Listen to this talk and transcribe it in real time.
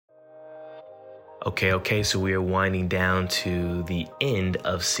Okay, so we are winding down to the end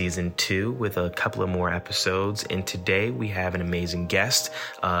of season 2 with a couple of more episodes. And today we have an amazing guest,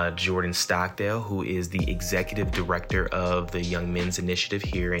 Jordan Stockdale, who is the executive director of the Young Men's Initiative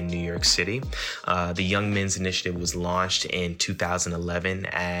here in New York City. The Young Men's Initiative was launched in 2011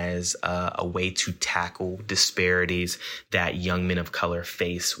 as a way to tackle disparities that young men of color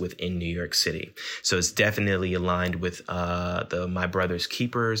face within New York City. So it's definitely aligned with the My Brother's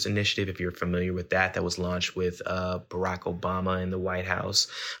Keepers initiative, if you're familiar with that was launched with Barack Obama in the White House,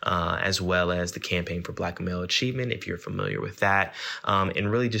 as well as the Campaign for Black Male Achievement, if you're familiar with that,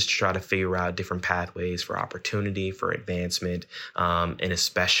 and really just try to figure out different pathways for opportunity, for advancement, and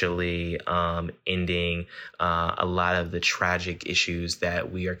especially ending a lot of the tragic issues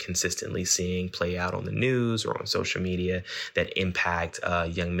that we are consistently seeing play out on the news or on social media that impact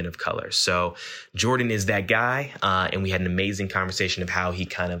young men of color. So Jordan is that guy, and we had an amazing conversation of how he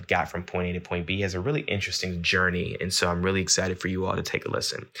kind of got from point A to point B. He has a really interesting journey, and so I'm really excited for you all to take a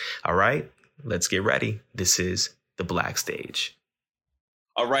listen. All right, let's get ready. This is The Black Stage.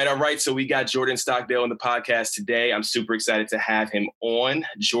 All right. So we got Jordan Stockdale on the podcast today. I'm super excited to have him on.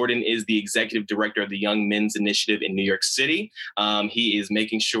 Jordan is the executive director of the Young Men's Initiative in New York City. He is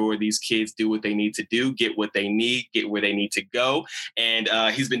making sure these kids do what they need to do, get what they need, get where they need to go. And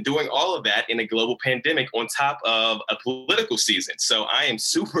he's been doing all of that in a global pandemic on top of a political season. So I am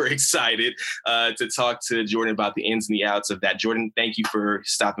super excited to talk to Jordan about the ins and the outs of that. Jordan, thank you for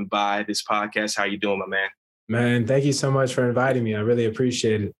stopping by this podcast. How are you doing, my man? Man, thank you so much for inviting me. I really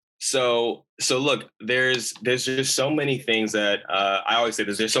appreciate it. So look, there's just so many things that I always say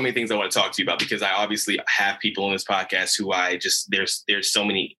there's so many things I want to talk to you about, because I obviously have people on this podcast who there's so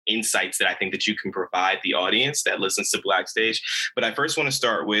many insights that I think that you can provide the audience that listens to Black Stage. But I first want to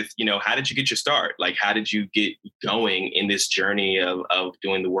start with, how did you get your start? Like, how did you get going in this journey of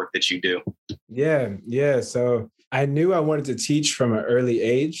doing the work that you do? Yeah. So I knew I wanted to teach from an early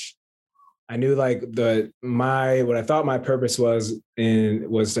age. I knew what I thought my purpose was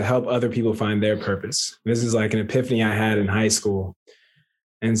to help other people find their purpose. This is like an epiphany I had in high school.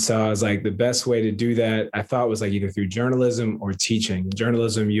 And so I was like, the best way to do that, I thought, was like either through journalism or teaching.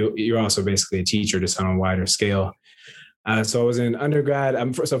 Journalism, you're also basically a teacher, just on a wider scale. So I was in undergrad.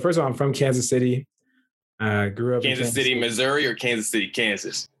 So first of all, I'm from Kansas City. Grew up in Kansas City, Missouri, or Kansas City,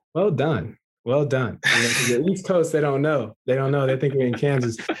 Kansas? Well done. The East Coast, they don't know. They think we're in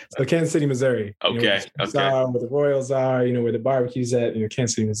Kansas. So Kansas City, Missouri. Okay. Where the Royals are, where the barbecue's at,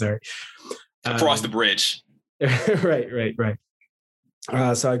 Kansas City, Missouri. Across the bridge. Right.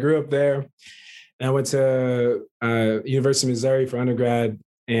 So I grew up there, and I went to University of Missouri for undergrad.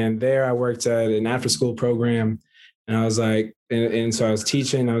 And there I worked at an after-school program. And I was like, and so I was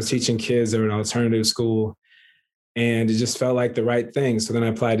teaching kids at an alternative school. And it just felt like the right thing. So then I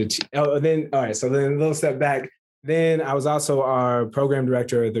applied So then a little step back. Then I was also our program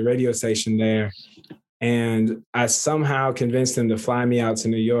director at the radio station there. And I somehow convinced them to fly me out to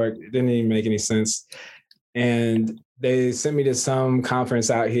New York. It didn't even make any sense. And they sent me to some conference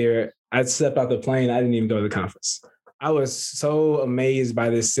out here. I'd step out the plane. I didn't even go to the conference. I was so amazed by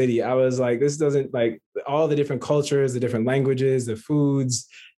this city. I was like, this doesn't, like, all the different cultures, the different languages, the foods,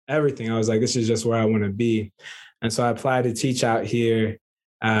 everything. I was like, this is just where I want to be. And so I applied to teach out here,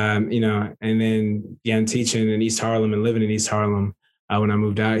 and then began teaching in East Harlem and living in East Harlem when I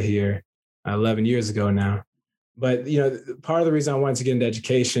moved out here 11 years ago now. But, part of the reason I wanted to get into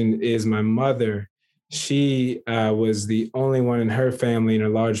education is my mother. She was the only one in her family, in a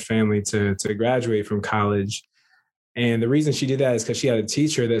large family, to graduate from college. And the reason she did that is because she had a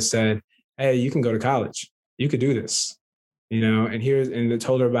teacher that said, hey, you can go to college. You could do this. And they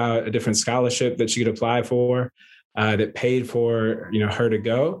told her about a different scholarship that she could apply for that paid for, her to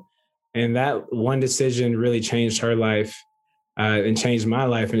go. And that one decision really changed her life and changed my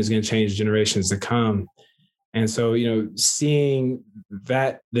life, and is going to change generations to come. And so, seeing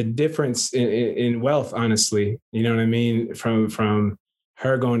that, the difference in wealth, honestly, you know what I mean, from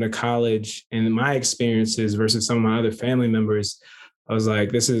her going to college and my experiences versus some of my other family members, I was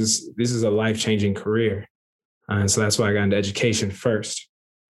like, this is a life-changing career. And so that's why I got into education first.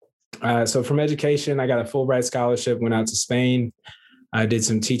 So from education, I got a Fulbright scholarship, went out to Spain. I did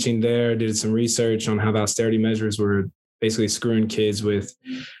some teaching there, did some research on how the austerity measures were basically screwing kids with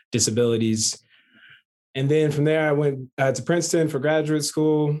disabilities. And then from there, I went to Princeton for graduate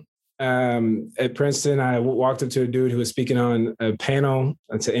school. At Princeton, I walked up to a dude who was speaking on a panel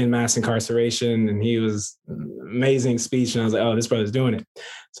to end mass incarceration, and he was amazing speech. And I was like, oh, this brother's doing it.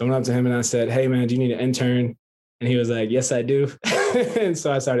 So I went up to him and I said, hey, man, do you need an intern? And he was like, yes, I do. And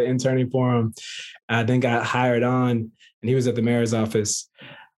so I started interning for him. I then got hired on, and he was at the mayor's office.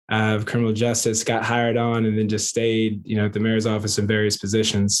 of criminal justice, got hired on, and then just stayed, at the mayor's office in various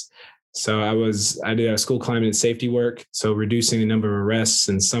positions. So I did school climate and safety work. So reducing the number of arrests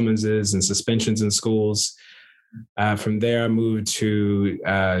and summonses and suspensions in schools. From there, I moved to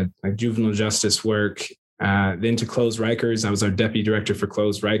juvenile justice work, then to Close Rikers. I was our deputy director for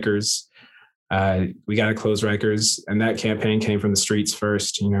Close Rikers. We got to close Rikers, and that campaign came from the streets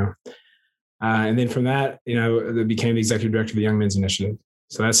first, and then from that, I became the executive director of the Young Men's Initiative.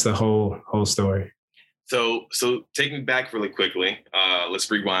 So that's the whole story. So take me back really quickly. Let's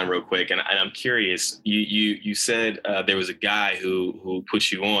rewind real quick. And I'm curious, you said there was a guy who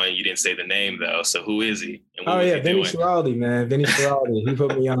put you on. You didn't say the name though. So who is he? And what was he Vinny doing? Schiraldi, man. Vinny Schiraldi. He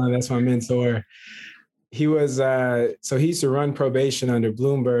put me on. That's my mentor. He was, so he used to run probation under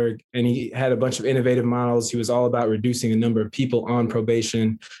Bloomberg, and he had a bunch of innovative models. He was all about reducing the number of people on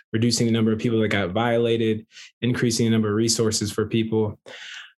probation, reducing the number of people that got violated, increasing the number of resources for people.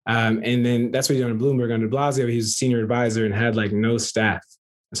 And then that's what he did under Bloomberg. Under Blasio, he was a senior advisor and had no staff.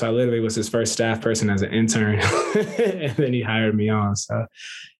 So I literally was his first staff person as an intern. And then he hired me on. So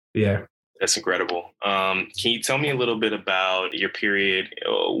yeah. That's incredible. Can you tell me a little bit about your period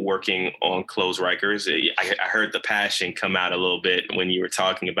working on Close Rikers? I heard the passion come out a little bit when you were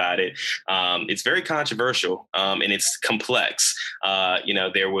talking about it. It's very controversial and it's complex.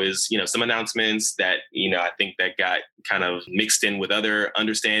 There was, some announcements that, I think that got kind of mixed in with other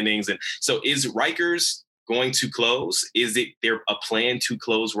understandings. And so is Rikers going to close? Is there a plan to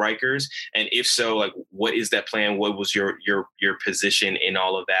close Rikers? And if so, what is that plan? What was your position in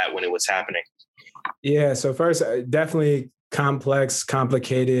all of that when it was happening? Yeah. So first, definitely complex,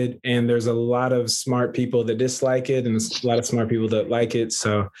 complicated, and there's a lot of smart people that dislike it and a lot of smart people that like it.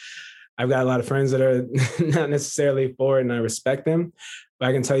 So I've got a lot of friends that are not necessarily for it, and I respect them. But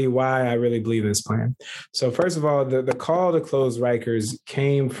I can tell you why I really believe in this plan. So first of all, the call to close Rikers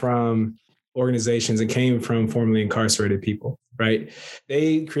came from organizations and came from formerly incarcerated people, right?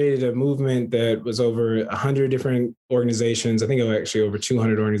 They created a movement that was over 100 different organizations. I think it was actually over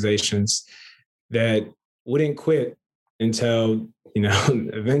 200 organizations that wouldn't quit until,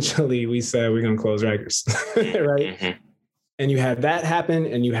 eventually we said we're going to close Rikers, right? Mm-hmm. And you had that happen,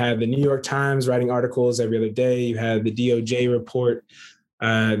 and you had the New York Times writing articles every other day. You had the DOJ report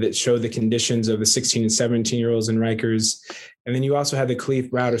that showed the conditions of the 16 and 17-year-olds in Rikers. And then you also had the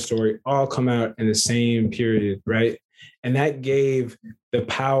Kalief Browder story all come out in the same period, right? And that gave the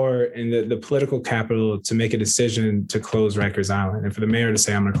power and the political capital to make a decision to close Rikers Island and for the mayor to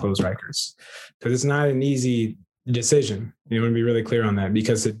say, I'm going to close Rikers. Because it's not an easy decision. You want to be really clear on that,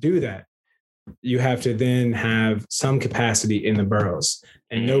 because to do that, you have to then have some capacity in the boroughs,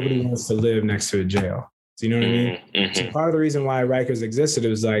 and nobody wants to live next to a jail. So you know what I mean? Mm-hmm. So part of the reason why Rikers existed, it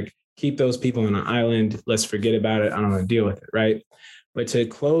was keep those people on an island. Let's forget about it. I don't want to deal with it, right? But to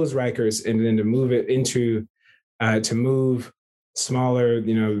close Rikers and then to move it into, to move smaller,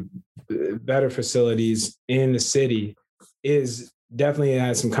 better facilities in the city is definitely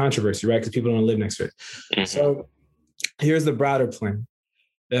has some controversy, right? Because people don't live next to it. Mm-hmm. So here's the Browder plan.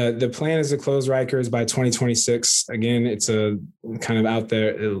 The plan is to close Rikers by 2026. Again, it's a kind of out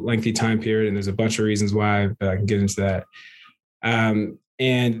there, a lengthy time period, and there's a bunch of reasons why, but I can get into that.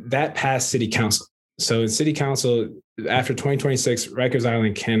 And that passed city council. So in city council, after 2026, Rikers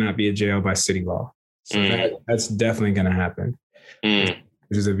Island cannot be a jail by city law. So that's definitely going to happen, which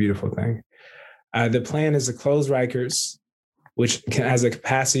is a beautiful thing. The plan is to close Rikers, which has a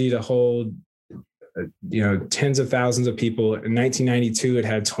capacity to hold tens of thousands of people. In 1992, it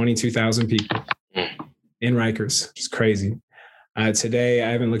had 22,000 people in Rikers, which is crazy. Today,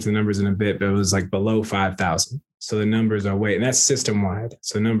 I haven't looked at the numbers in a bit, but it was below 5,000. So the numbers are and that's system-wide.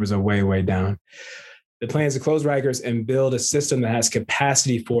 So numbers are way, way down. The plan is to close Rikers and build a system that has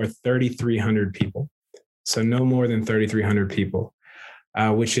capacity for 3,300 people. So no more than 3,300 people,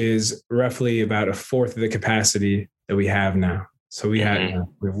 which is roughly about a fourth of the capacity that we have now. So we have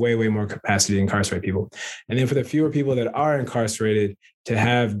way, way more capacity to incarcerate people. And then for the fewer people that are incarcerated, to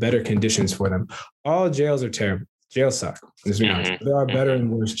have better conditions for them. All jails are terrible. Jails suck. Let's be honest. There are better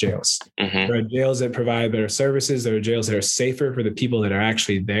and worse jails. There are jails that provide better services. There are jails that are safer for the people that are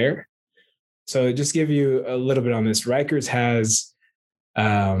actually there. So just give you a little bit on this. Rikers has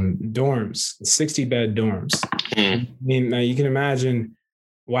dorms, 60-bed dorms. I mean, now you can imagine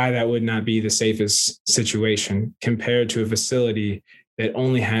why that would not be the safest situation compared to a facility that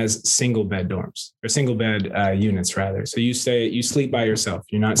only has single bed dorms or single bed units rather. So you sleep by yourself.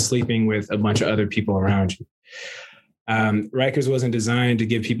 You're not sleeping with a bunch of other people around you. Rikers wasn't designed to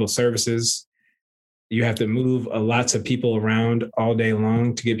give people services. You have to move lots of people around all day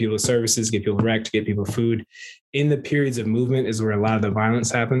long to get people services, get people rec, to get people food. In the periods of movement is where a lot of the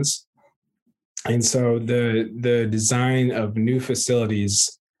violence happens. And so the design of new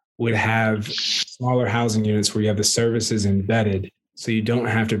facilities would have smaller housing units where you have the services embedded, so you don't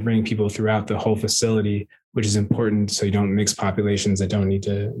have to bring people throughout the whole facility, which is important so you don't mix populations that don't need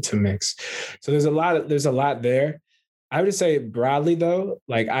to mix. So there's a lot there. I would just say broadly though,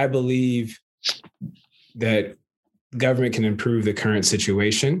 like I believe that government can improve the current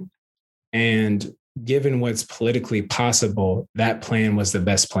situation. And given what's politically possible, that plan was the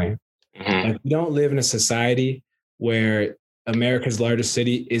best plan. Mm-hmm. Like, we don't live in a society where America's largest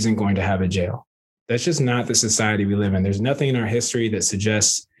city isn't going to have a jail. That's just not the society we live in. There's nothing in our history that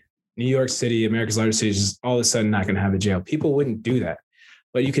suggests New York City, America's largest city, is just all of a sudden not going to have a jail. People wouldn't do that.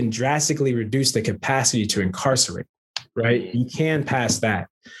 But you can drastically reduce the capacity to incarcerate, right? You can pass that.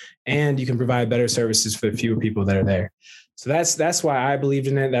 And you can provide better services for the fewer people that are there. So that's why I believed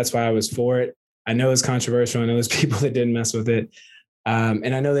in it. That's why I was for it. I know it's controversial. I know there's people that didn't mess with it.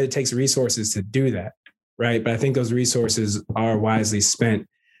 And I know that it takes resources to do that, right? But I think those resources are wisely spent.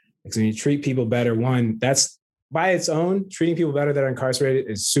 Because when you treat people better, one, that's by its own, treating people better that are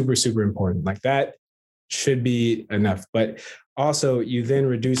incarcerated is super, super important. Like, that should be enough. But also, you then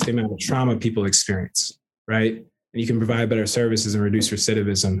reduce the amount of trauma people experience, right? And you can provide better services and reduce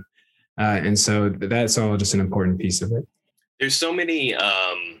recidivism. And so that's all just an important piece of it. There's so many,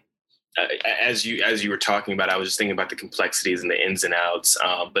 as you were talking about, I was just thinking about the complexities and the ins and outs,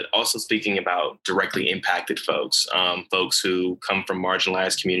 but also speaking about directly impacted folks, folks who come from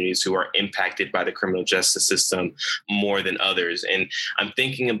marginalized communities who are impacted by the criminal justice system more than others. And I'm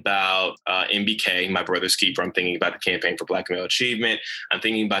thinking about MBK, My Brother's Keeper. I'm thinking about the Campaign for Black Male Achievement. I'm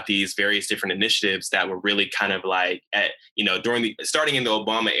thinking about these various different initiatives that were really kind of like, starting in the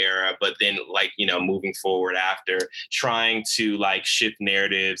Obama era, but then moving forward after, trying to shift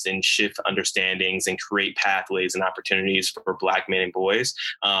narratives and shift understandings and create pathways and opportunities for Black men and boys,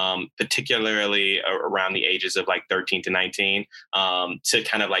 particularly around the ages of 13 to 19, to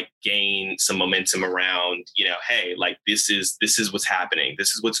kind of gain some momentum around, hey, this is what's happening.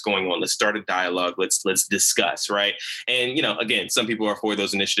 This is what's going on. Let's start a dialogue. Let's discuss, right? And, again, some people are for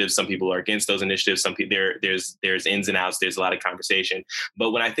those initiatives. Some people are against those initiatives. Some people, there's ins and outs. There's a lot of conversation.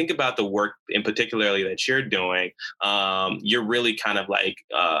 But when I think about the work in particularly that you're doing, you're really kind of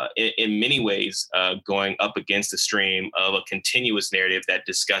in many ways, going up against the stream of a continuous narrative that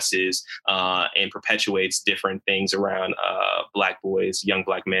discusses and perpetuates different things around Black boys, young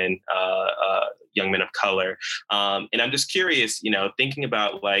Black men, young men of color. And I'm just curious, thinking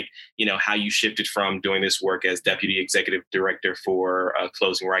about how you shifted from doing this work as Deputy Executive Director for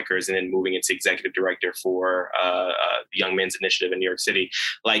Closing Rikers and then moving into Executive Director for the Young Men's Initiative in New York City.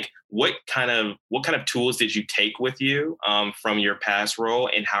 What kind of tools did you take with you from your past role,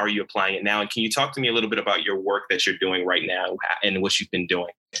 and how are you applying it now? And can you talk to me a little bit about your work that you're doing right now and what you've been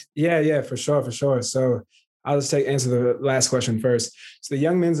doing? Yeah, for sure. So I'll just answer the last question first. So the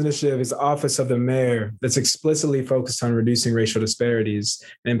Young Men's Initiative is the Office of the Mayor that's explicitly focused on reducing racial disparities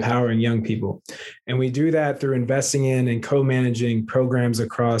and empowering young people. And we do that through investing in and co-managing programs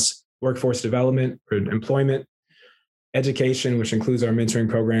across workforce development or employment, education, which includes our mentoring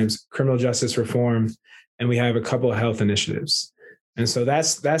programs, criminal justice reform, and we have a couple of health initiatives. And so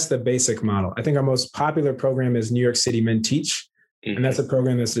that's the basic model. I think our most popular program is New York City Men Teach. And that's a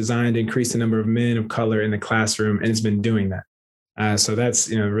program that's designed to increase the number of men of color in the classroom, and it's been doing that. So that's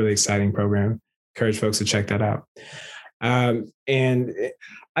a really exciting program. Encourage folks to check that out. And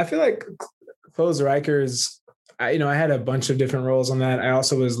I feel like Close Rikers, I had a bunch of different roles on that. I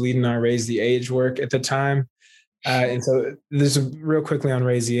also was leading our Raise the Age work at the time. And so this is real quickly on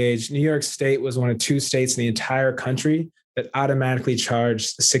Raise the Age. New York State was one of 2 states in the entire country that automatically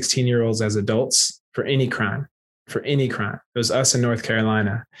charged 16-year-olds as adults for any crime. It was us in North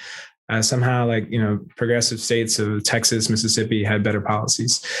Carolina. Somehow, progressive states of Texas, Mississippi had better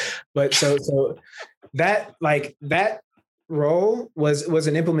policies. But so that role was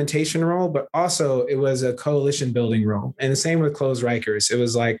an implementation role, but also it was a coalition building role. And the same with Close Rikers. It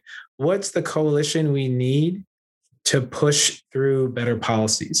was what's the coalition we need to push through better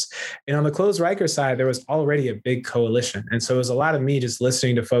policies? And on the Close Rikers side, there was already a big coalition. And so it was a lot of me just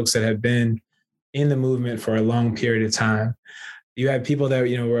listening to folks that have been in the movement for a long period of time. You had people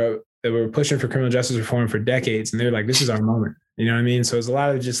that, were pushing for criminal justice reform for decades, and they're like, this is our moment. You know what I mean? So it was a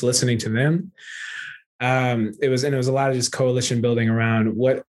lot of just listening to them. It was a lot of just coalition building around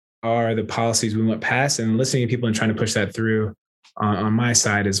what are the policies we want passed, and listening to people and trying to push that through on my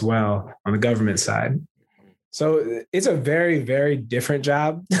side as well, on the government side. So it's a very, very different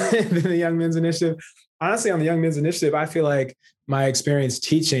job than the Young Men's Initiative. Honestly, on the Young Men's Initiative, I feel like my experience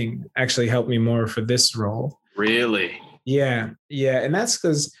teaching actually helped me more for this role. Really? Yeah. And that's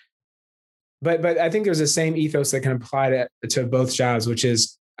because, but I think there's the same ethos that can apply to both jobs, which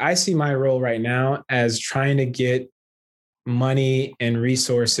is I see my role right now as trying to get money and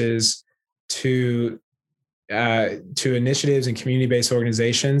resources to initiatives and community-based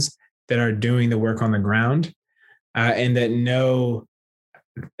organizations that are doing the work on the ground, and that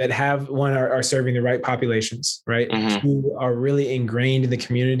are serving the right populations, right? Who are really ingrained in the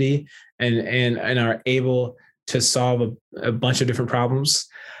community and are able to solve a bunch of different problems.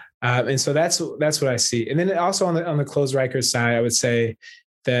 And so that's what I see. And then also on the closed Rikers side, I would say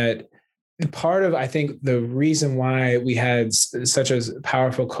that part of, I think, the reason why we had such a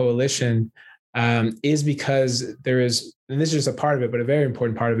powerful coalition is because there is, and this is just a part of it, but a very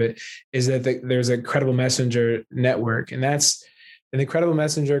important part of it is that there's a Credible Messenger network, and that's an Credible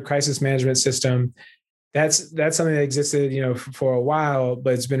Messenger crisis management system. That's something that existed, for a while,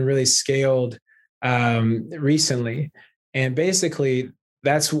 but it's been really scaled recently. And basically,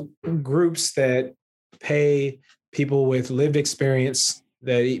 that's groups that pay people with lived experience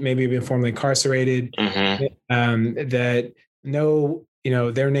that maybe have been formerly incarcerated, that know,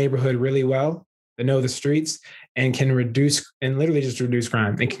 their neighborhood really well, that know the streets, and can literally just reduce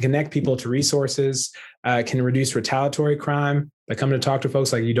crime, and can connect people to resources, can reduce retaliatory crime by coming to talk to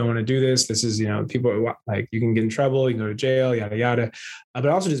folks like, you don't want to do this. This is, people are like, you can get in trouble, you can go to jail, yada, yada. But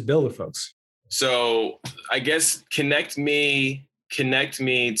also just build with folks. So I guess connect me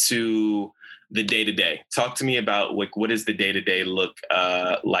to the day-to-day. Talk to me about what does the day-to-day look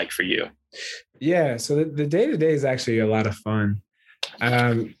like for you? Yeah. So the day-to-day is actually a lot of fun.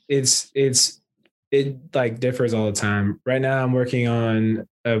 It like differs all the time. Right now I'm working on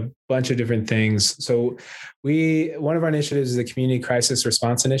a bunch of different things. So one of our initiatives is the Community Crisis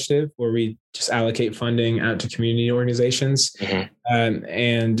Response Initiative, where we just allocate funding out to community organizations.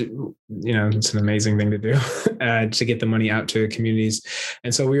 And, it's an amazing thing to do to get the money out to communities.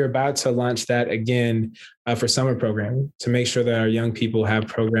 And so we are about to launch that again for summer programming, to make sure that our young people have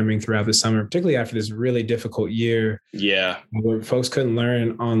programming throughout the summer, particularly after this really difficult year. Yeah. Where folks couldn't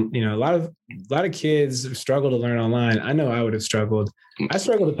learn on, a lot of kids struggle to learn online. I know I would have struggled. I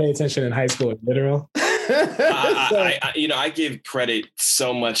struggled to pay attention in high school, literal. I give credit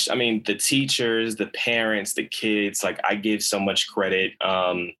so much. I mean, the teachers, the parents, the kids, like I give so much credit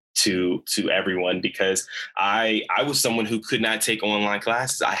to everyone, because I was someone who could not take online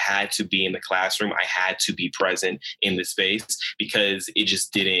classes. I had to be in the classroom. I had to be present in the space, because it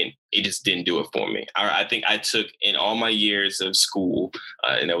just didn't do it for me. I think I took, in all my years of school,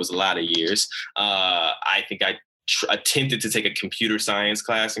 and there was a lot of years, I think I attempted to take a computer science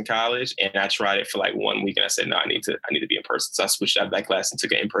class in college, and I tried it for like 1 week, and I said, no, I need to be in person. So I switched out of that class and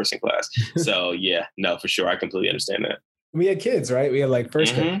took an in-person class. So yeah, no, for sure. I completely understand that. We had kids, right? We had like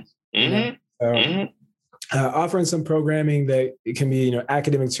first grade. Offering some programming that it can be,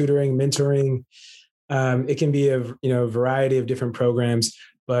 academic tutoring, mentoring. It can be a variety of different programs,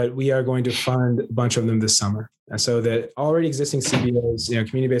 but we are going to fund a bunch of them this summer. And so that already existing CBOs,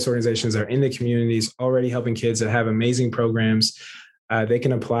 community-based organizations that are in the communities already helping kids that have amazing programs. They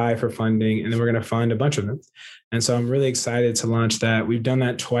can apply for funding, and then we're going to fund a bunch of them. And so I'm really excited to launch that. We've done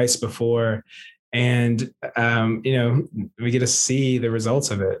that twice before, and, we get to see the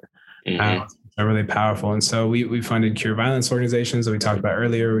results of it. Are really powerful. And so we funded cure violence organizations that we talked about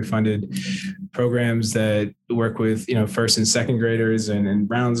earlier. We funded programs that work with, first and second graders and in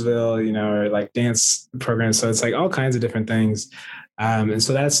Brownsville, or like dance programs. So it's like all kinds of different things. And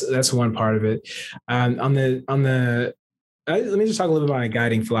so that's one part of it. Let me just talk a little bit about my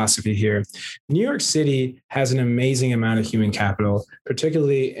guiding philosophy here. New York City has an amazing amount of human capital,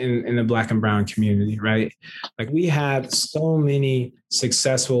 particularly in the Black and brown community, right? Like we have so many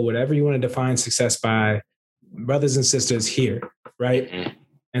successful, whatever you want to define success by, brothers and sisters here, right?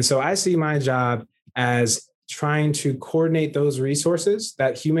 And so I see my job as trying to coordinate those resources,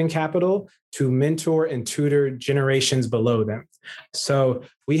 that human capital, to mentor and tutor generations below them. So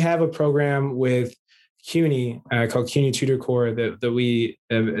we have a program with CUNY called CUNY Tutor Corps that we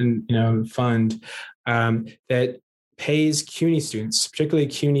fund that pays CUNY students, particularly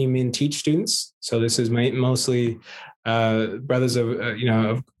CUNY men teach students. So this is mostly brothers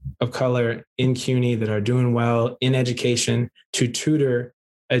of color in CUNY that are doing well in education, to tutor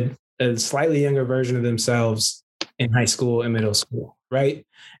a slightly younger version of themselves in high school and middle school, right?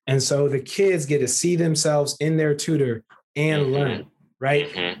 And so the kids get to see themselves in their tutor and learn. right?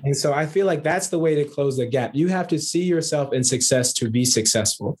 Mm-hmm. And so I feel like that's the way to close the gap. You have to see yourself in success to be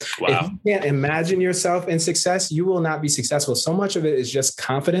successful. Wow. If you can't imagine yourself in success, you will not be successful. So much of it is just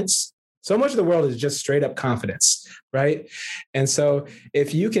confidence. So much of the world is just straight up confidence, right? And so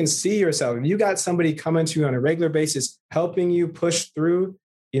if you can see yourself, if you got somebody coming to you on a regular basis, helping you push through,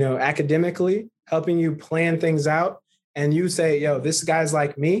 academically, helping you plan things out, and you say, yo, this guy's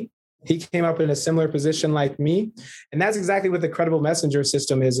like me. He came up in a similar position like me. And that's exactly what the Credible Messenger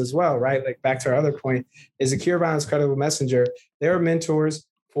system is as well, right? Like back to our other point, is Secure Bound's Credible Messenger. They're mentors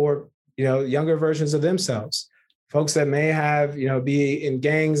for, younger versions of themselves. Folks that may have, be in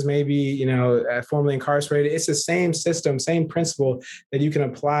gangs, maybe, formerly incarcerated. It's the same system, same principle that you can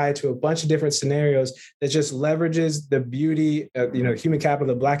apply to a bunch of different scenarios that just leverages the beauty of, human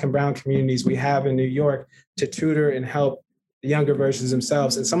capital, the Black and brown communities we have in New York to tutor and help the younger versions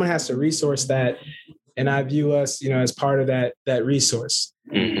themselves. And someone has to resource that. And I view us, as part of that resource.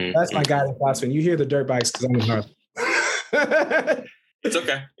 Mm-hmm. That's my guiding philosophy. And you hear the dirt bikes because I'm in Harlem. It's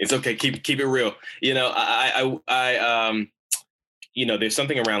okay. It's okay. Keep it real. There's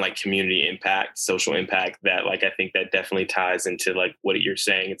something around like community impact, social impact that like, I think that definitely ties into like what you're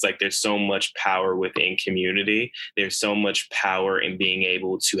saying. It's like, there's so much power within community. There's so much power in being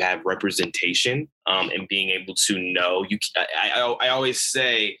able to have representation, and being able to know I always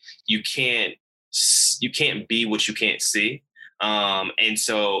say you can't be what you can't see. And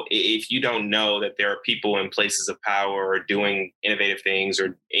so if you don't know that there are people in places of power or doing innovative things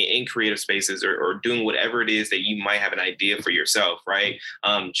or in creative spaces or doing whatever it is that you might have an idea for yourself, right?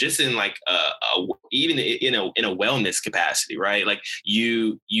 Just in like even in a wellness capacity, right? Like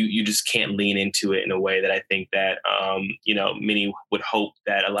you just can't lean into it in a way that I think that many would hope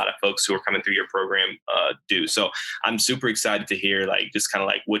that a lot of folks who are coming through your program do. So I'm super excited to hear like just kind of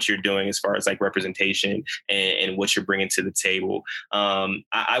like what you're doing as far as like representation and what you're bringing to the table. I'm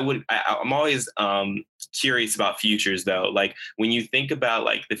always curious about futures though. Like when you think about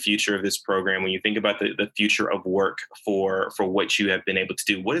like the future of this program, when you think about the future of work for what you have been able to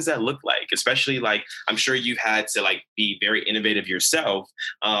do, what does that look like? Especially like, I'm sure you've had to like be very innovative yourself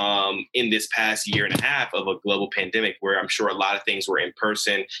in this past year and a half of a global pandemic, where I'm sure a lot of things were in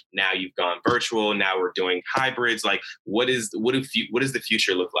person. Now you've gone virtual. Now we're doing hybrids. Like what does the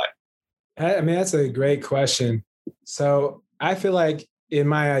future look like? I mean, that's a great question. So I feel like in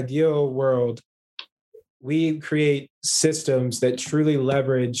my ideal world, we create systems that truly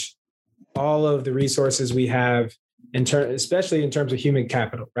leverage all of the resources we have, especially in terms of human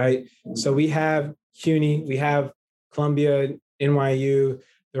capital, right? So we have CUNY, we have Columbia, NYU.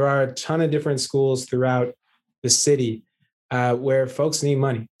 There are a ton of different schools throughout the city where folks need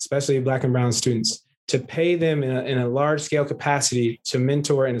money, especially Black and brown students, to pay them in a large scale capacity to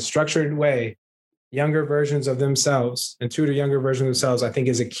mentor in a structured way younger versions of themselves and tutor younger versions of themselves, I think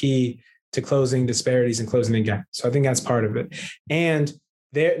is a key to closing disparities and closing the gap. So I think that's part of it. And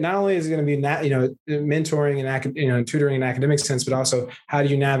there, not only is it going to be, mentoring and tutoring in an academic sense, but also how do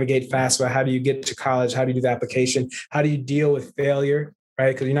you navigate FAFSA? How do you get to college? How do you do the application? How do you deal with failure,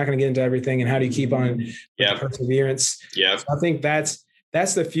 right? Because you're not going to get into everything. And how do you keep on with perseverance? Yeah. So I think that's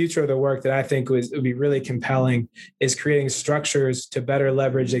the future of the work that I think would be really compelling, is creating structures to better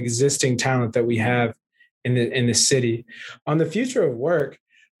leverage existing talent that we have in the city. On the future of work,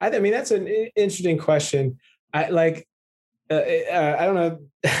 I mean, that's an interesting question. I don't know,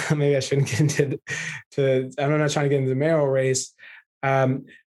 maybe I shouldn't get I'm not trying to get into the mayoral race,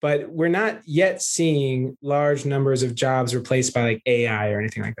 but we're not yet seeing large numbers of jobs replaced by like AI or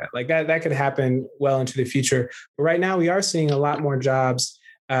anything like that. Like that could happen well into the future. But right now we are seeing a lot more jobs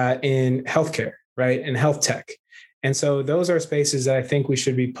in healthcare, right? And health tech. And so those are spaces that I think we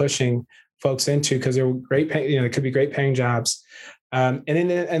should be pushing folks into, because they're great, it could be great paying jobs. And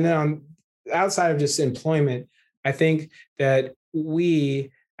then on outside of just employment, I think that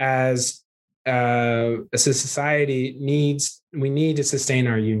we as a society we need to sustain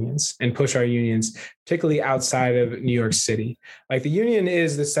our unions and push our unions, particularly outside of New York City. Like the union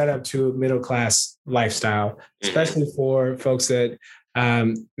is the setup to a middle-class lifestyle, especially for folks that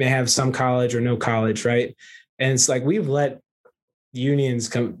may have some college or no college, right? And it's like we've let unions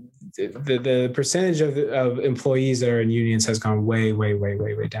come. The percentage of employees that are in unions has gone way, way, way,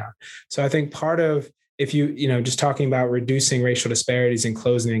 way, way down. So I think part of, if just talking about reducing racial disparities and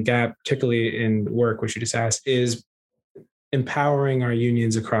closing the gap, particularly in work, which you just asked, is empowering our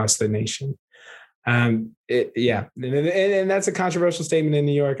unions across the nation. And that's a controversial statement in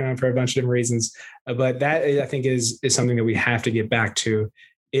New York, and for a bunch of different reasons. But that, I think, is something that we have to get back to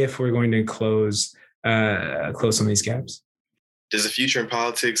if we're going to close some of these gaps. Does the future in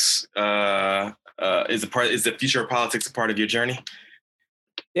politics is the future of politics a part of your journey?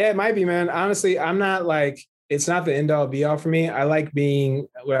 Yeah, it might be, man. Honestly, I'm not like, it's not the end all be all for me. I like being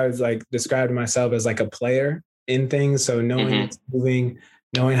what I was like described myself as like a player in things. So knowing Mm-hmm. what's moving,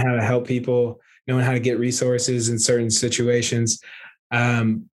 knowing how to help people, knowing how to get resources in certain situations.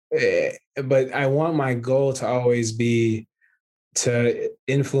 But I want my goal to always be to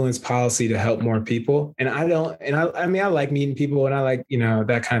influence policy to help more people. And I don't, and I mean, I like meeting people and I like,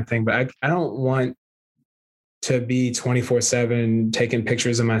 that kind of thing, but I don't want to be 24/7 taking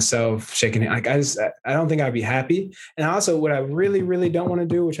pictures of myself shaking it. Like I don't think I'd be happy. And also what I really really don't want to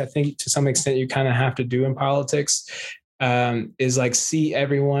do, which I think to some extent you kind of have to do in politics, is like see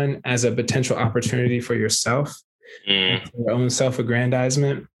everyone as a potential opportunity for yourself and for your own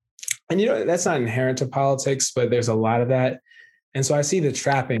self-aggrandizement. And that's not inherent to politics, but there's a lot of that. And so I see the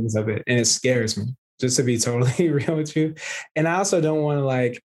trappings of it and it scares me, just to be totally real with you. And I also don't want to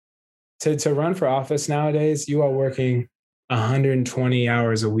like to run for office nowadays, you are working 120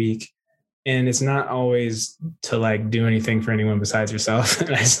 hours a week. And it's not always to like do anything for anyone besides yourself.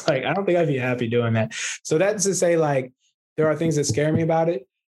 And I don't think I'd be happy doing that. So that's to say, like, there are things that scare me about it.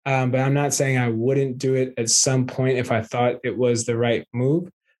 But I'm not saying I wouldn't do it at some point if I thought it was the right move.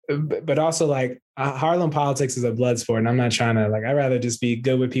 But also, like, Harlem politics is a blood sport, and I'm not trying to like. I'd rather just be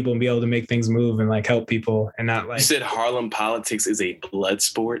good with people and be able to make things move and like help people, and not like. You said Harlem politics is a blood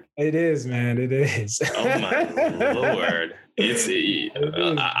sport. It is, man. It is. Oh my Lord!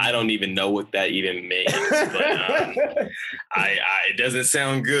 I don't even know what that even means, but it doesn't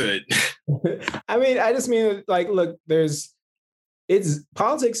sound good. I mean, I just mean like, look, it's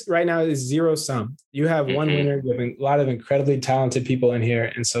politics right now is zero sum. You have one winner. You have a lot of incredibly talented people in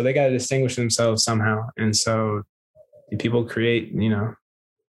here. And so they got to distinguish themselves somehow. And so people create,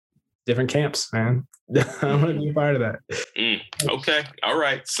 different camps, man. I want to be a part of that. Okay. All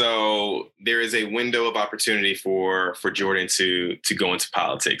right. So there is a window of opportunity for Jordan to go into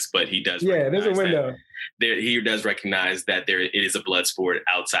politics, but he does. Yeah, there's a window. He does recognize that it is a blood sport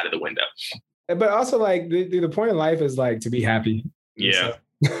outside of the window. But also, like, the point of life is like to be happy. Yeah.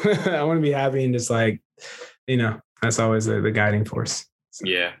 So, I want to be happy and just like, that's always the guiding force. So.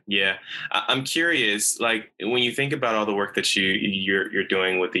 Yeah. I'm curious, like when you think about all the work that you're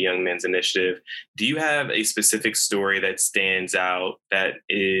doing with the Young Men's Initiative, do you have a specific story that stands out that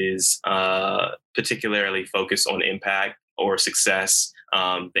is particularly focused on impact or success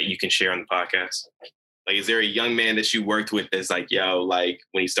that you can share on the podcast? Like, is there a young man that you worked with that's like, like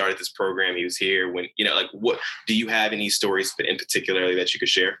when he started this program, he was here when, like, what do you have any stories in particular that you could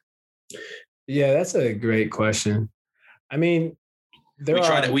share? Yeah, that's a great question. I mean,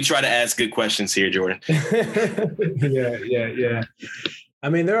 we try to ask good questions here, Jordan. Yeah. I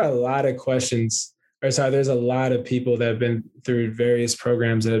mean, there are a lot of questions. There's a lot of people that have been through various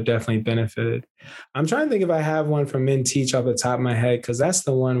programs that have definitely benefited. I'm trying to think if I have one from Men Teach off the top of my head, because that's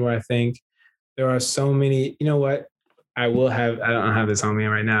the one where I think there are so many. You know what? I don't have this on me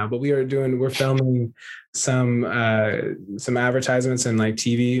right now, but we're filming some advertisements and like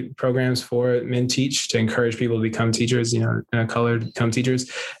TV programs for Men Teach to encourage people to become teachers, colored become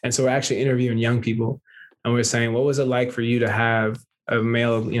teachers. And so we're actually interviewing young people and we're saying, what was it like for you to have a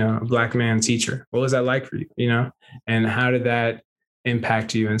male, a Black man teacher? What was that like for you, and how did that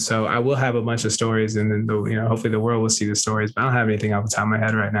impact you? And so I will have a bunch of stories and then, hopefully the world will see the stories, but I don't have anything off the top of my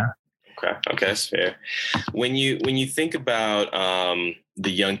head right now. Okay, that's fair. When you think about the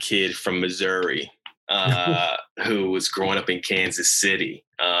young kid from Missouri who was growing up in Kansas City,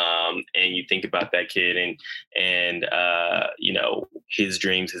 and you think about that kid and his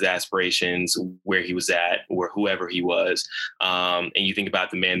dreams, his aspirations, where he was at, or whoever he was, and you think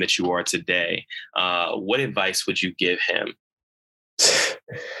about the man that you are today, what advice would you give him?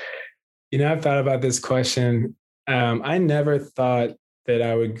 I've thought about this question. I never thought that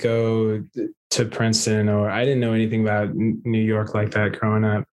I would go to Princeton, or I didn't know anything about New York like that growing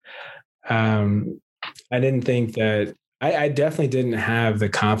up. I didn't think that I definitely didn't have the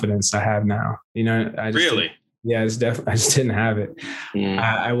confidence I have now. I just really? I just didn't have it.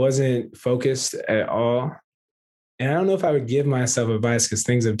 I wasn't focused at all. And I don't know if I would give myself advice because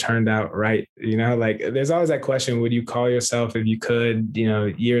things have turned out right. Like there's always that question, would you call yourself, if you could,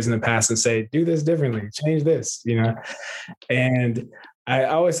 years in the past and say, do this differently, change this, And I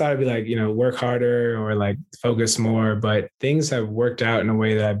always thought it'd be like, work harder or like focus more, but things have worked out in a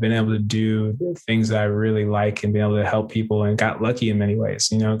way that I've been able to do things that I really like and be able to help people, and got lucky in many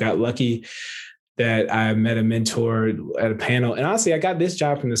ways, got lucky that I met a mentor at a panel. And honestly, I got this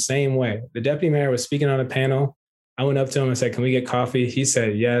job from the same way. The deputy mayor was speaking on a panel. I went up to him and said, can we get coffee? He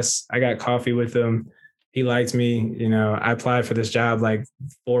said, yes. I got coffee with him. He liked me. I applied for this job like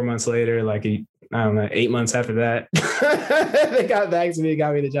 4 months later. Like I don't know, 8 months after that, they got back to me and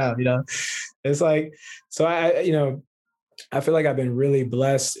got me the job, It's like, so I feel like I've been really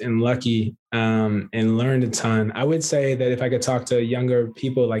blessed and lucky, and learned a ton. I would say that if I could talk to younger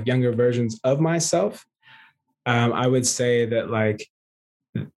people, like younger versions of myself, I would say that like,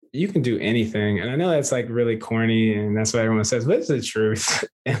 you can do anything. And I know that's like really corny and that's what everyone says, but it's the truth.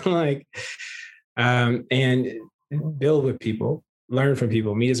 And like, and build with people, learn from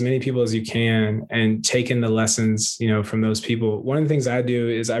people, meet as many people as you can, and take in the lessons, from those people. One of the things I do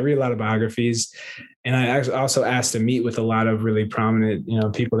is I read a lot of biographies, and I actually also ask to meet with a lot of really prominent,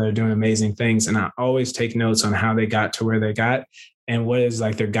 people that are doing amazing things. And I always take notes on how they got to where they got and what is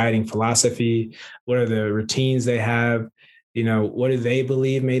like their guiding philosophy. What are the routines they have? What do they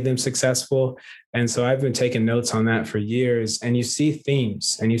believe made them successful? And so I've been taking notes on that for years, and you see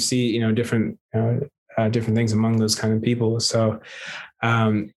themes and you see, different things among those kind of people. So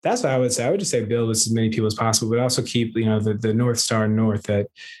that's what I would say. I would just say build with as many people as possible, but also keep, the North Star north, that,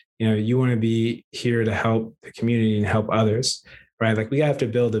 you want to be here to help the community and help others, right? Like we have to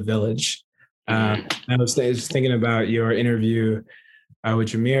build a village. I was just thinking about your interview with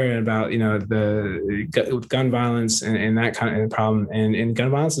Jameer about, the gun violence and that kind of problem. And gun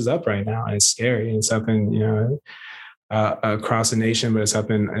violence is up right now, and it's scary. It's up in, across the nation, but it's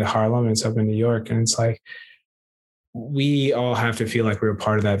up in Harlem, and it's up in New York. And it's like, we all have to feel like we're a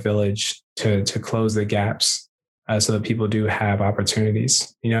part of that village to close the gaps, so that people do have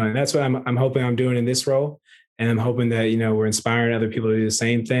opportunities, and that's what I'm hoping I'm doing in this role. And I'm hoping that, we're inspiring other people to do the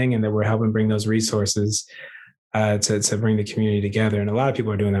same thing, and that we're helping bring those resources to bring the community together. And a lot of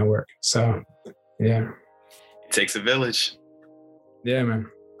people are doing that work. So, yeah. It takes a village. Yeah, man.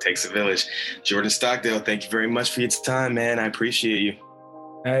 Takes a village. Jordan Stockdale, thank you very much for your time, man. I appreciate you.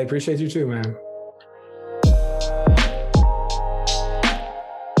 I appreciate you too, man.